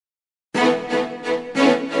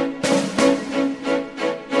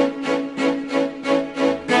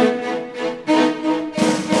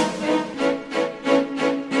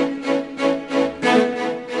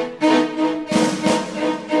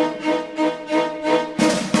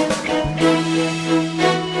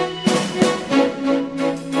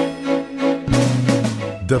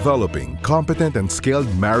developing competent and skilled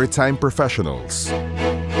maritime professionals,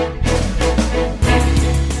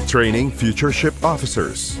 training future ship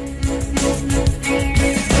officers,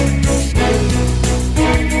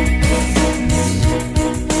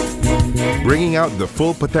 bringing out the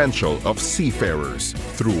full potential of seafarers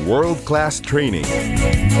through world-class training,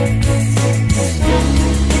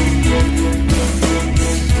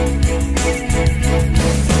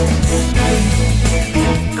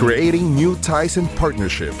 creating new ties and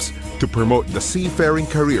partnerships to promote the seafaring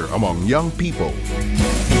career among young people.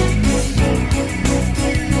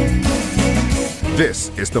 This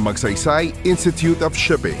is the Magsaysay Institute of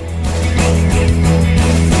Shipping.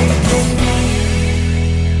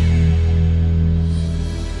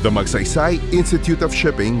 The Magsaysay Institute of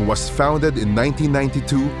Shipping was founded in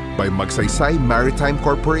 1992 by Magsaysay Maritime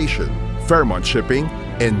Corporation, Fairmont Shipping,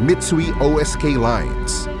 and Mitsui OSK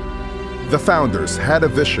Lines. The founders had a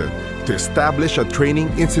vision to establish a training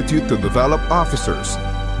institute to develop officers,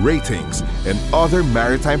 ratings, and other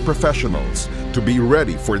maritime professionals to be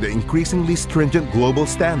ready for the increasingly stringent global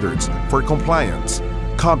standards for compliance,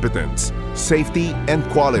 competence, safety, and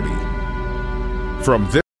quality. From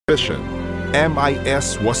this vision,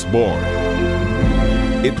 MIS was born.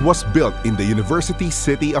 It was built in the university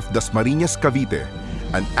city of Dasmarinas, Cavite,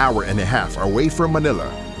 an hour-and-a-half away from Manila,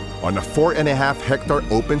 on a 4.5-hectare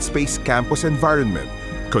open space campus environment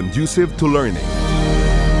conducive to learning.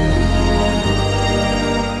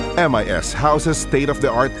 MIS houses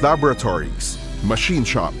state-of-the-art laboratories, machine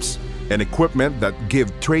shops, and equipment that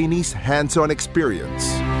give trainees hands-on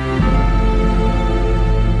experience.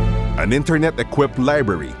 An internet-equipped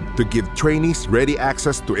library to give trainees ready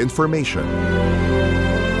access to information.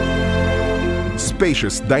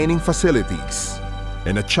 Spacious dining facilities,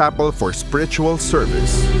 and a chapel for spiritual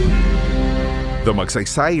service. The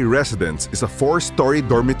Magsaysay residence is a 4-story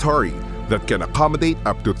dormitory that can accommodate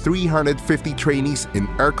up to 350 trainees in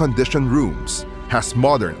air-conditioned rooms, has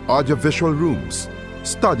modern audiovisual rooms,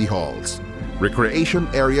 study halls, recreation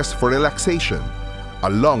areas for relaxation,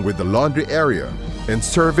 along with the laundry area and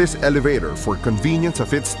service elevator for convenience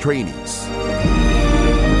of its trainees.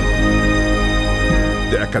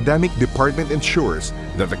 The academic department ensures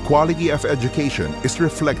that the quality of education is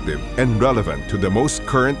reflective and relevant to the most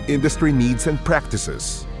current industry needs and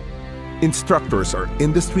practices. Instructors are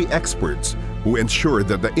industry experts who ensure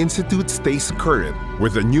that the institute stays current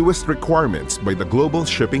with the newest requirements by the global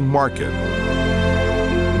shipping market.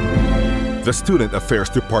 The Student Affairs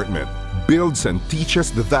Department builds and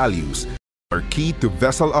teaches the values that are key to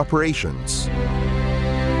vessel operations,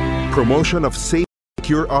 promotion of safe,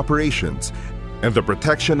 secure operations, and the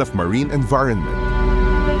protection of marine environment.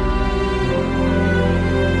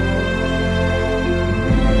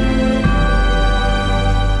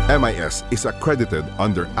 MIS is accredited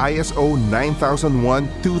under ISO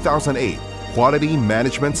 9001-2008 Quality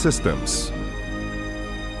Management Systems,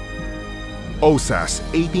 OSAS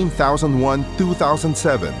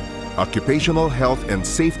 18001-2007 Occupational Health and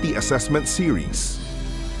Safety Assessment Series,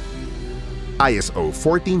 ISO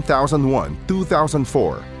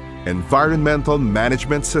 14001-2004 Environmental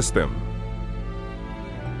Management System,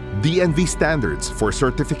 DNV Standards for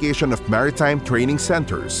Certification of Maritime Training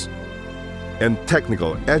Centers, and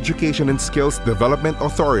Technical Education and Skills Development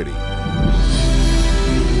Authority.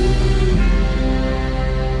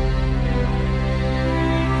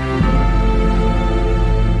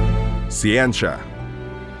 Ciencia,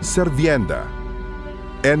 Servienda,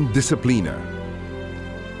 and Disciplina.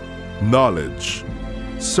 Knowledge,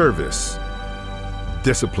 service,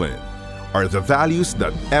 discipline are the values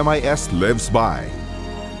that MIS lives by.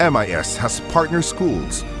 MIS has partner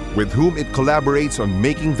schools with whom it collaborates on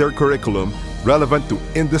making their curriculum relevant to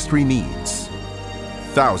industry needs.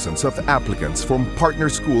 Thousands of applicants from partner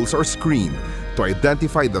schools are screened to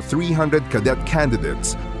identify the 300 cadet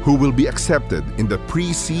candidates who will be accepted in the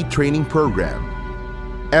Pre-Sea training program.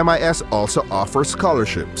 MIS also offers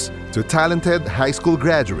scholarships to talented high school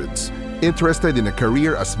graduates interested in a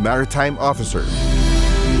career as maritime officer.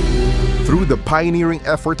 Through the pioneering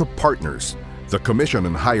effort of partners, the Commission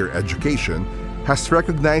on Higher Education has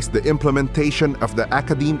recognized the implementation of the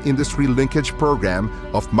Academe Industry Linkage Program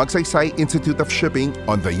of Magsaysay Institute of Shipping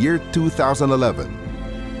on the year 2011.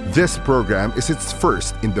 This program is its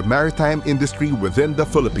first in the maritime industry within the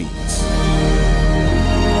Philippines.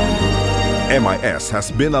 MIS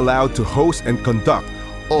has been allowed to host and conduct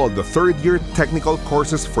all the third-year technical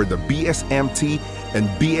courses for the BSMT and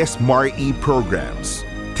BSMARE programs,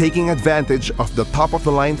 taking advantage of the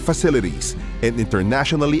top-of-the-line facilities and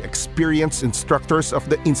internationally experienced instructors of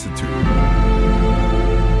the Institute.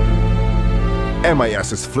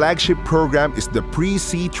 MIS's flagship program is the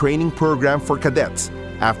Pre-Sea Training Program for Cadets,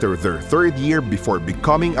 after their third year before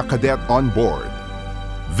becoming a cadet on board.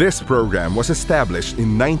 This program was established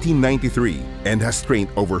in 1993 and has trained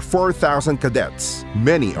over 4,000 cadets.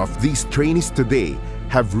 Many of these trainees today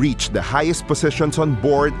have reached the highest positions on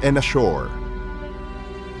board and ashore.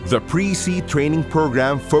 The Pre-Sea Training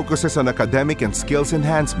Program focuses on academic and skills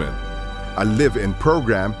enhancement. A live-in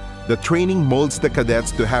program, the training molds the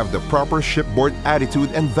cadets to have the proper shipboard attitude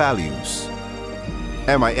and values.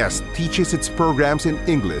 MIS teaches its programs in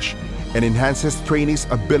English and enhances trainees'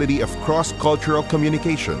 ability of cross-cultural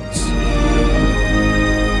communications.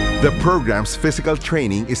 The program's physical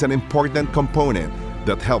training is an important component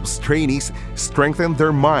that helps trainees strengthen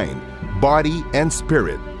their mind, body, and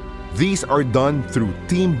spirit. These are done through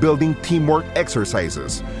team-building teamwork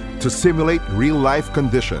exercises to simulate real-life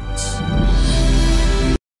conditions.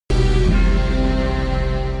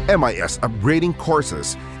 MIS upgrading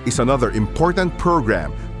courses is another important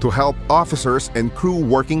program to help officers and crew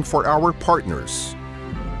working for our partners.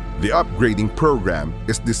 The upgrading program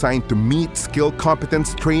is designed to meet skill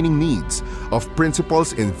competence training needs of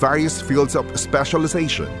principals in various fields of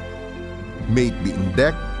specialization, may it be in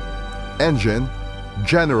deck, engine,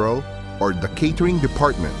 general, or the catering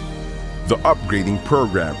department. The upgrading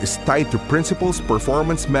program is tied to principal's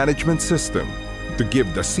performance management system to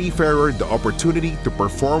give the seafarer the opportunity to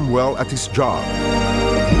perform well at his job.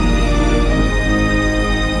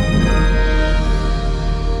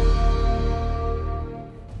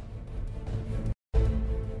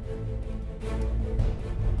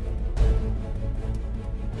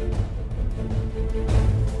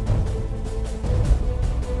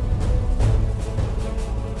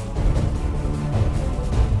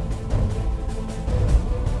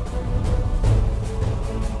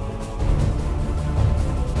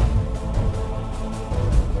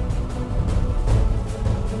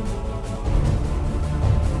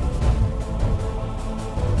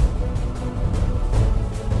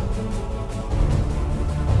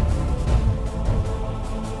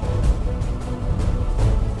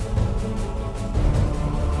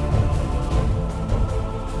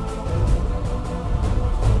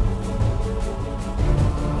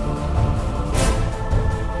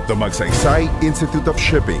 The Magsaysay Institute of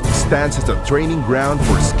Shipping stands as a training ground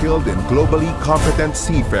for skilled and globally competent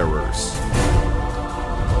seafarers,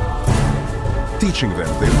 teaching them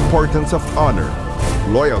the importance of honor,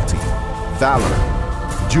 loyalty, valor,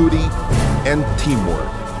 duty, and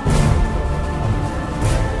teamwork,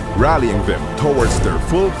 rallying them towards their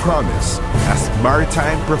full promise as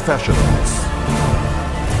maritime professionals,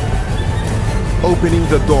 opening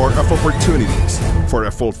the door of opportunities for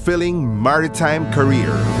a fulfilling maritime career.